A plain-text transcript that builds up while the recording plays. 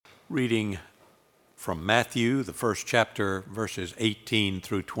reading from Matthew, the first chapter, verses 18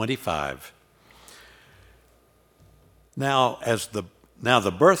 through 25. Now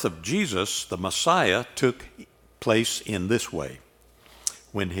the birth of Jesus, the Messiah, took place in this way.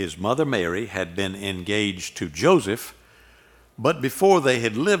 When his mother Mary had been engaged to Joseph, but before they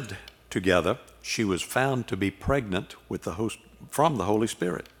had lived together, she was found to be pregnant from the Holy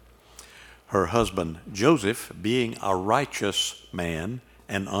Spirit. Her husband Joseph, being a righteous man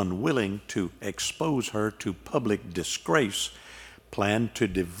and unwilling to expose her to public disgrace, planned to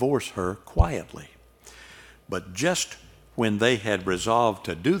divorce her quietly. But just when they had resolved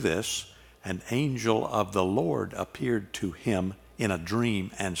to do this, an angel of the Lord appeared to him in a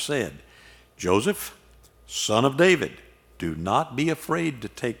dream and said, "Joseph, son of David, do not be afraid to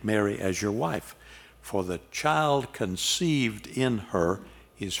take Mary as your wife, for the child conceived in her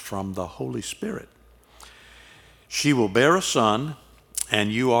is from the Holy Spirit. She will bear a son,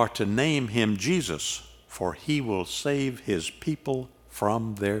 and you are to name him Jesus, for he will save his people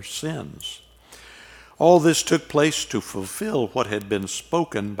from their sins." All this took place to fulfill what had been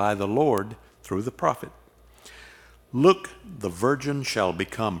spoken by the Lord through the prophet. "Look, the virgin shall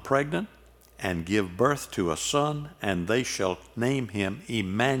become pregnant and give birth to a son, and they shall name him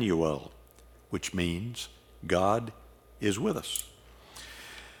Emmanuel," which means God is with us.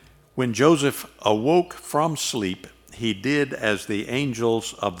 When Joseph awoke from sleep, he did as the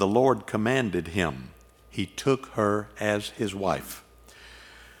angels of the Lord commanded him. He took her as his wife,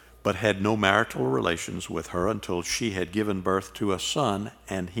 but had no marital relations with her until she had given birth to a son,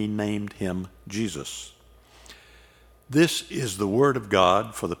 and he named him Jesus. This is the word of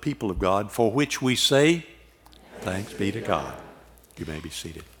God for the people of God, for which we say, thanks be to God. You may be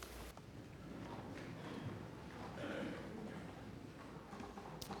seated.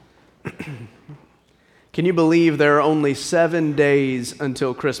 Can you believe there are only 7 days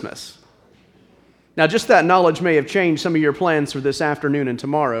until Christmas? Now, just that knowledge may have changed some of your plans for this afternoon and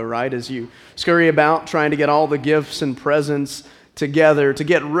tomorrow, right? As you scurry about trying to get all the gifts and presents together to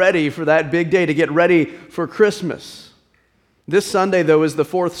get ready for that big day, to get ready for Christmas. This Sunday, though, is the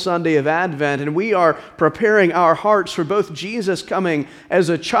 4th Sunday of Advent, and we are preparing our hearts for both Jesus coming as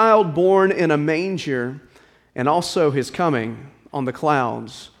a child born in a manger and also his coming on the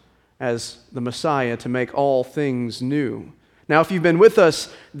clouds as the Messiah to make all things new. Now, if you've been with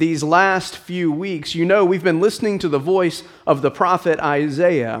us these last few weeks, you know we've been listening to the voice of the prophet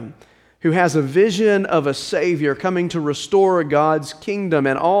Isaiah, who has a vision of a Savior coming to restore God's kingdom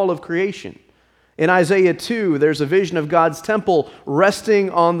and all of creation. In Isaiah 2, there's a vision of God's temple resting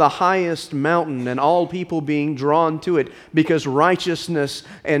on the highest mountain and all people being drawn to it because righteousness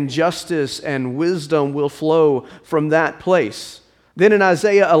and justice and wisdom will flow from that place. Then in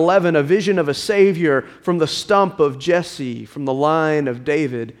Isaiah 11, a vision of a Savior from the stump of Jesse, from the line of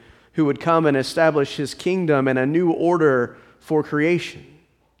David, who would come and establish his kingdom and a new order for creation,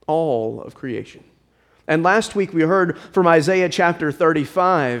 all of creation. And last week we heard from Isaiah chapter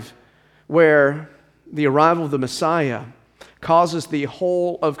 35, where the arrival of the Messiah causes the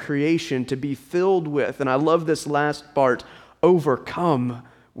whole of creation to be filled with, and I love this last part, overcome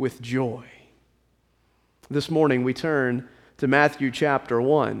with joy. This morning we turn to Matthew chapter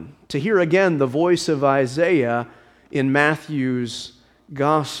 1 to hear again the voice of Isaiah in Matthew's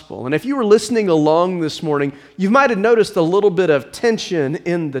gospel. And if you were listening along this morning, you might have noticed a little bit of tension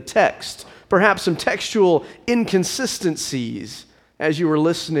in the text, perhaps some textual inconsistencies as you were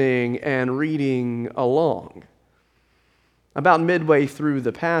listening and reading along. About midway through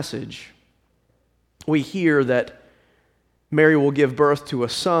the passage, we hear that Mary will give birth to a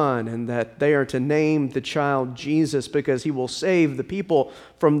son and that they are to name the child Jesus because he will save the people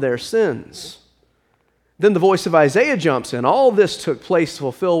from their sins. Then the voice of Isaiah jumps in. All this took place to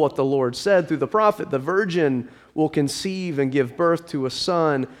fulfill what the Lord said through the prophet. The virgin will conceive and give birth to a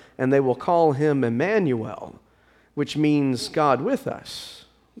son, and they will call him Emmanuel, which means God with us.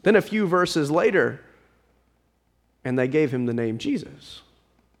 Then a few verses later, and they gave him the name Jesus.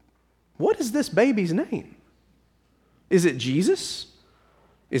 What is this baby's name? Is it Jesus?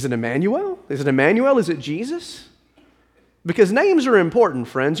 Is it Emmanuel? Is it Emmanuel? Is it Jesus? Because names are important,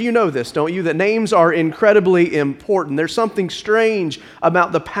 friends. You know this, don't you? That names are incredibly important. There's something strange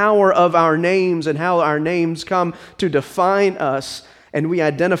about the power of our names and how our names come to define us and we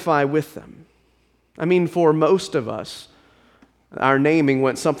identify with them. I mean, for most of us, our naming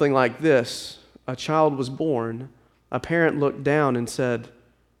went something like this. A child was born. A parent looked down and said,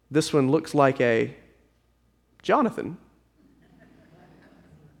 "This one looks like a Jonathan,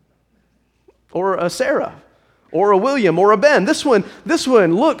 or a Sarah, or a William, or a Ben. This one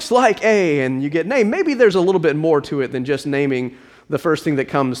looks like a," and you get named. Maybe there's a little bit more to it than just naming the first thing that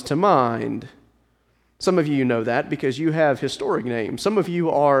comes to mind. Some of you know that because you have historic names. Some of you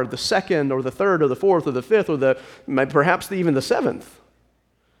are the second or the third or the fourth or the fifth or perhaps even the seventh.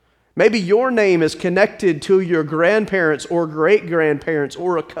 Maybe your name is connected to your grandparents or great-grandparents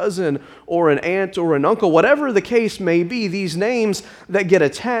or a cousin or an aunt or an uncle. Whatever the case may be, these names that get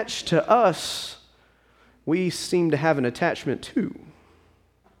attached to us, we seem to have an attachment to.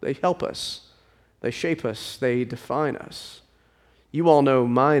 They help us. They shape us. They define us. You all know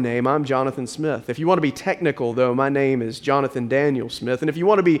my name. I'm Jonathan Smith. If you want to be technical, though, my name is Jonathan Daniel Smith. And if you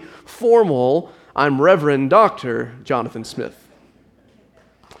want to be formal, I'm Reverend Dr. Jonathan Smith.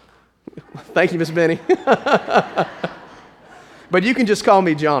 Thank you, Miss Benny. But you can just call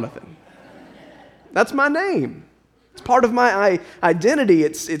me Jonathan. That's my name. It's part of my identity.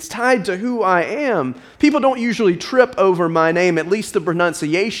 It's tied to who I am. People don't usually trip over my name, at least the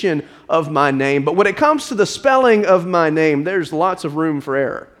pronunciation of my name. But when it comes to the spelling of my name, there's lots of room for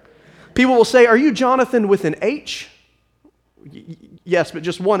error. People will say, "Are you Jonathan with an H?" Yes, but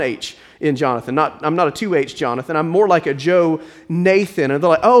just one H in Jonathan. I'm not a 2H Jonathan. I'm more like a Joe Nathan. And they're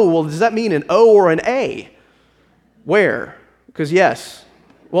like, "Oh, well, does that mean an O or an A?" Where? Because yes.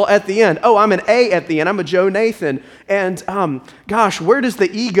 Well, at the end. Oh, I'm an A at the end. I'm a Joe Nathan. And gosh, where does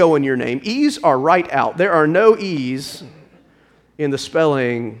the E go in your name? E's are right out. There are no E's in the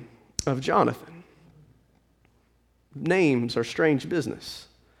spelling of Jonathan. Names are strange business.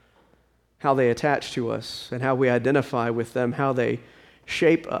 How they attach to us and how we identify with them, how they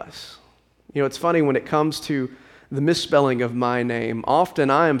shape us. You know, it's funny when it comes to the misspelling of my name, often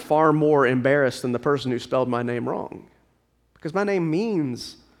I am far more embarrassed than the person who spelled my name wrong. Because my name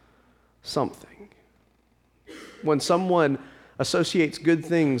means something. When someone associates good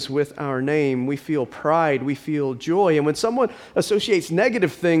things with our name, we feel pride, we feel joy. And when someone associates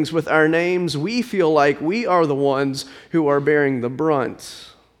negative things with our names, we feel like we are the ones who are bearing the brunt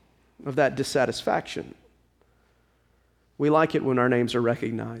of that dissatisfaction. We like it when our names are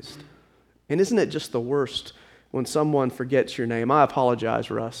recognized. And isn't it just the worst when someone forgets your name? I apologize,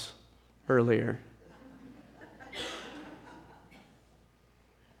 Russ, earlier.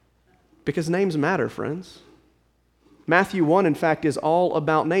 Because names matter, friends. Matthew 1, in fact, is all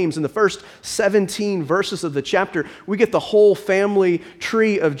about names. In the first 17 verses of the chapter, we get the whole family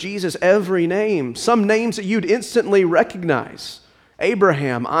tree of Jesus, every name. Some names that you'd instantly recognize.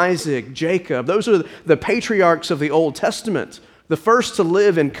 Abraham, Isaac, Jacob. Those are the patriarchs of the Old Testament, the first to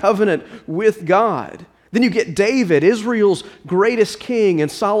live in covenant with God. Then you get David, Israel's greatest king, and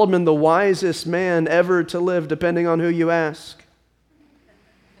Solomon, the wisest man ever to live, depending on who you ask.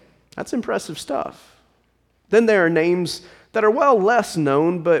 That's impressive stuff. Then there are names that are, well, less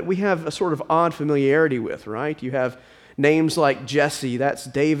known, but we have a sort of odd familiarity with, right? You have names like Jesse, that's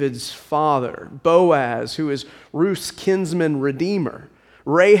David's father. Boaz, who is Ruth's kinsman redeemer.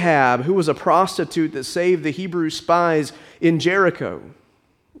 Rahab, who was a prostitute that saved the Hebrew spies in Jericho.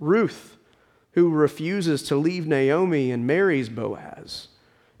 Ruth, who refuses to leave Naomi and marries Boaz.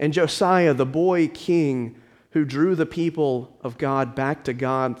 And Josiah, the boy king, who drew the people of God back to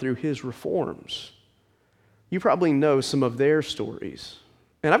God through his reforms. You probably know some of their stories.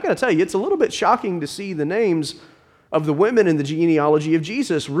 And I've got to tell you, it's a little bit shocking to see the names of the women in the genealogy of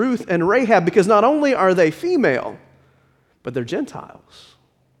Jesus, Ruth and Rahab, because not only are they female, but they're Gentiles.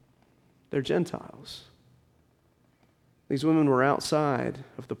 They're Gentiles. These women were outside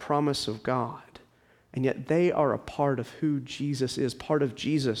of the promise of God, and yet they are a part of who Jesus is, part of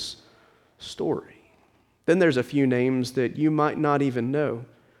Jesus' story. Then there's a few names that you might not even know.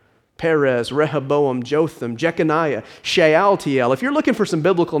 Perez, Rehoboam, Jotham, Jeconiah, Shealtiel. If you're looking for some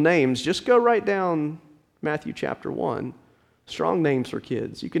biblical names, just go right down Matthew chapter 1. Strong names for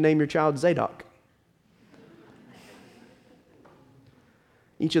kids. You can name your child Zadok.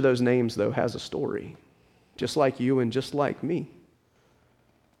 Each of those names, though, has a story, just like you and just like me.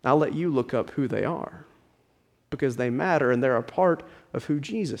 I'll let you look up who they are, because they matter and they're a part of who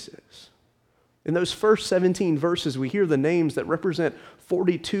Jesus is. In those first 17 verses, we hear the names that represent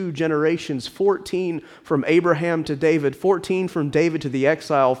 42 generations, 14 from Abraham to David, 14 from David to the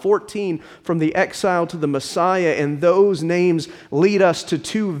exile, 14 from the exile to the Messiah, and those names lead us to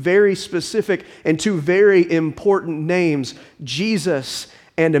two very specific and two very important names, Jesus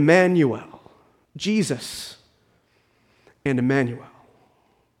and Emmanuel. Jesus and Emmanuel.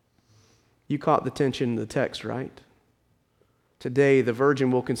 You caught the tension in the text, right? Today, the virgin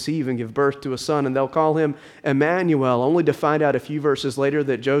will conceive and give birth to a son, and they'll call him Emmanuel, only to find out a few verses later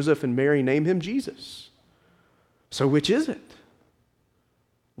that Joseph and Mary name him Jesus. So which is it?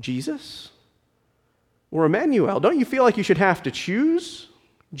 Jesus or Emmanuel? Don't you feel like you should have to choose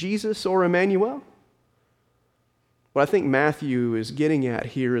Jesus or Emmanuel? What I think Matthew is getting at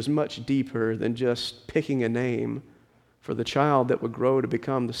here is much deeper than just picking a name for the child that would grow to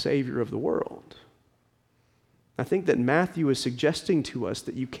become the Savior of the world. I think that Matthew is suggesting to us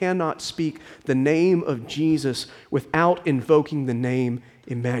that you cannot speak the name of Jesus without invoking the name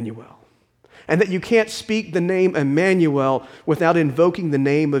Emmanuel. And that you can't speak the name Emmanuel without invoking the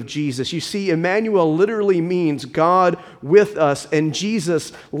name of Jesus. You see, Emmanuel literally means God with us, and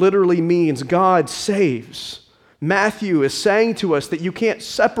Jesus literally means God saves. Matthew is saying to us that you can't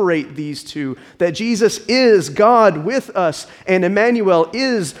separate these two, that Jesus is God with us, and Emmanuel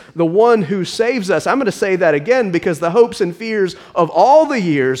is the one who saves us. I'm going to say that again because the hopes and fears of all the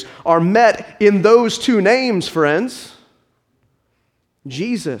years are met in those two names, friends.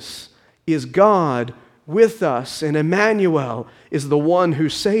 Jesus is God with us, and Emmanuel is the one who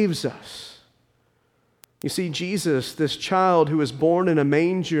saves us. You see, Jesus, this child who is born in a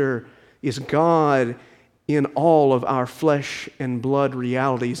manger, is God in all of our flesh and blood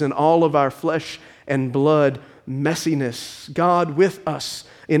realities, in all of our flesh and blood messiness. God with us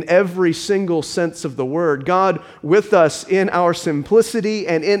in every single sense of the word. God with us in our simplicity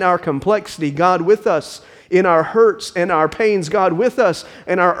and in our complexity. God with us in our hurts and our pains. God with us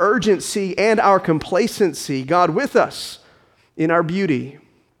in our urgency and our complacency. God with us in our beauty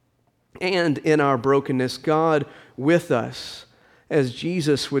and in our brokenness. God with us, as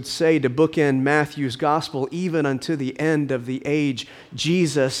Jesus would say to bookend Matthew's gospel, even unto the end of the age.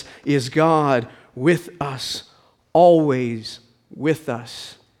 Jesus is God with us, always with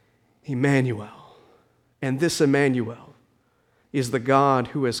us, Emmanuel. And this Emmanuel is the God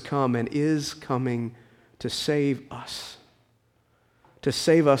who has come and is coming to save us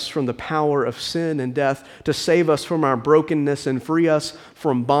from the power of sin and death, to save us from our brokenness and free us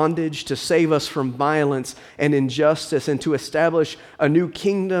from bondage, to save us from violence and injustice, and to establish a new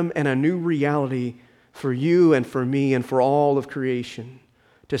kingdom and a new reality for you and for me and for all of creation,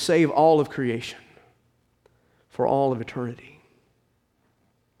 to save all of creation for all of eternity.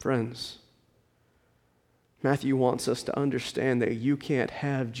 Friends, Matthew wants us to understand that you can't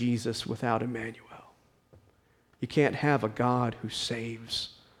have Jesus without Emmanuel. You can't have a God who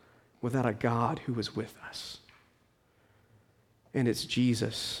saves without a God who is with us. And it's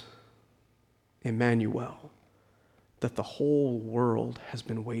Jesus, Emmanuel, that the whole world has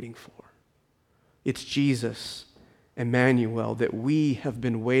been waiting for. It's Jesus, Emmanuel, that we have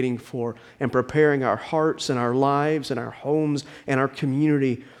been waiting for and preparing our hearts and our lives and our homes and our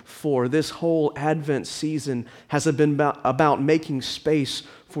community for. This whole Advent season has been about making space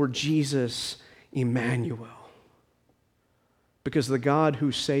for Jesus, Emmanuel. Because the God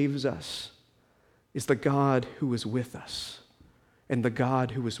who saves us is the God who is with us. And the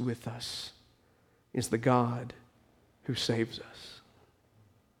God who is with us is the God who saves us.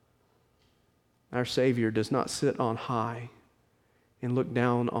 Our Savior does not sit on high and look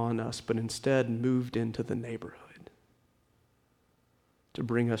down on us, but instead moved into the neighborhood to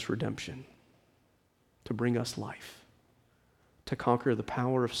bring us redemption, to bring us life, to conquer the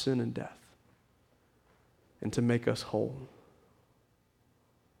power of sin and death, and to make us whole.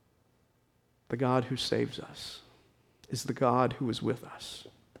 The God who saves us is the God who is with us.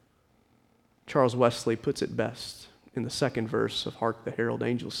 Charles Wesley puts it best in the second verse of Hark the Herald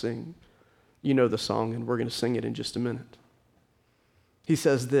Angels Sing. You know the song, and we're going to sing it in just a minute. He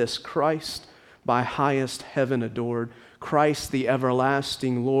says this: Christ by highest heaven adored, Christ the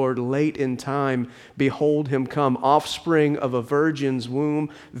everlasting Lord, late in time, behold him come, offspring of a virgin's womb,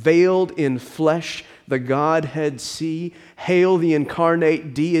 veiled in flesh, the Godhead see. Hail the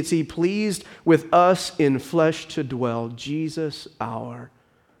incarnate deity, pleased with us in flesh to dwell, Jesus our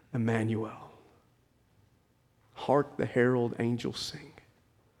Emmanuel. Hark the herald angels sing,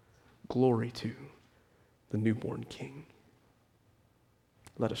 glory to the newborn King.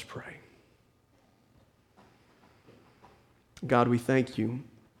 Let us pray. God, we thank you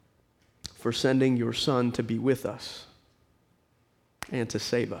for sending your Son to be with us and to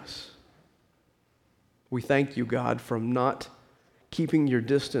save us. We thank you, God, for not keeping your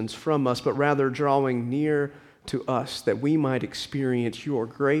distance from us, but rather drawing near to us that we might experience your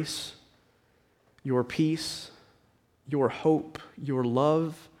grace, your peace, your hope, your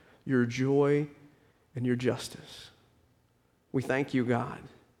love, your joy, and your justice. We thank you, God,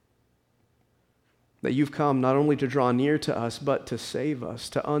 that you've come not only to draw near to us, but to save us,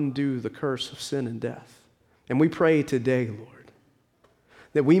 to undo the curse of sin and death. And we pray today, Lord,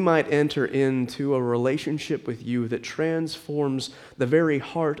 that we might enter into a relationship with you that transforms the very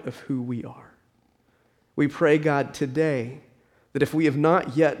heart of who we are. We pray, God, today that if we have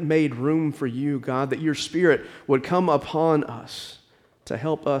not yet made room for you, God, that your Spirit would come upon us to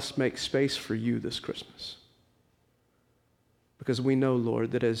help us make space for you this Christmas. Because we know, Lord,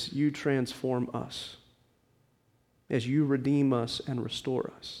 that as you transform us, as you redeem us and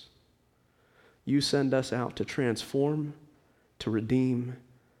restore us, you send us out to transform, to redeem,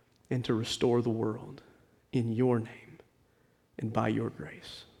 and to restore the world in your name and by your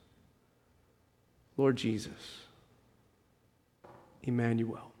grace. Lord Jesus,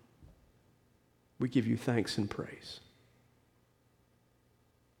 Emmanuel, we give you thanks and praise.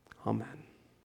 Amen.